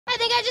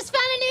think I just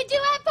found a new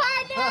duet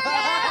partner!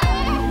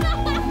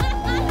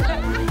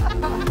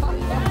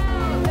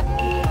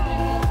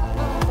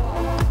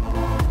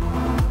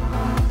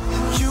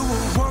 You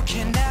were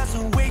working as a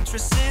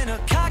waitress in a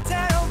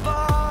cocktail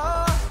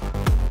bar.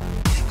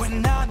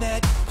 When I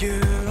met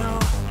you,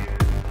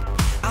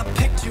 I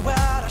picked you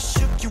out, I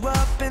shook you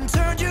up and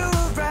turned you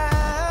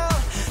around,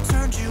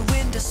 turned you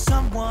into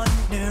someone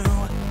new.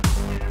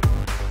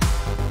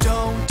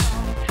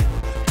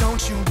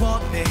 Don't you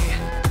want me?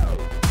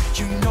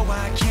 You know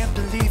I can't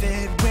believe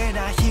it when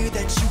I hear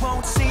that you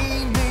won't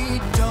see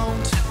me.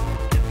 Don't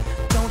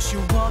you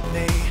want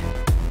me?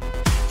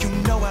 You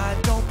know I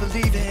don't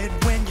believe it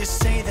when you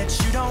say that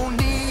you don't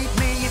need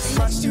me. It's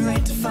much too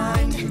late to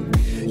find.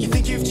 You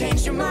think you've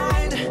changed your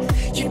mind?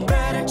 You'd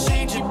better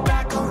change it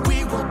back or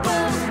we will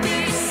both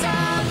be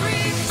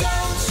sorry.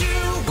 Don't you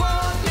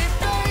want me,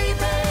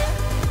 baby?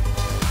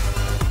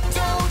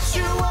 Don't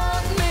you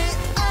want me?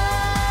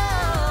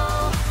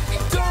 Oh,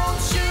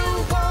 don't you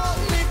want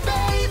me,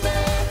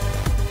 baby?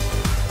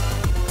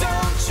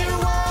 Don't you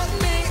want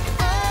me?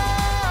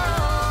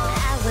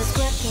 Oh. I was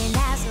working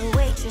as a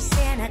waitress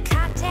in a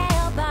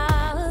cocktail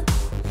bar.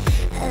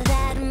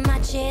 That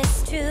much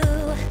is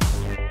true.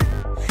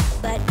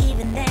 But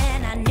even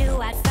then I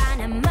knew I'd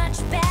find a much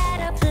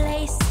better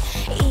place,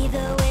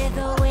 either with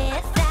or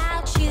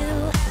without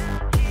you.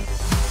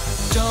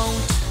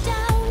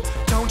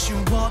 Don't you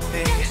want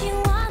me? Don't you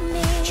want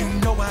me? You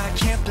know I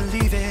can't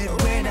believe it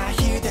when I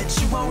hear that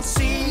you won't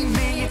see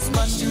me. It's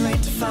much too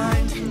late to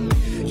find.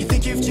 You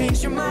think you've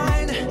changed your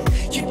mind?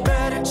 You'd better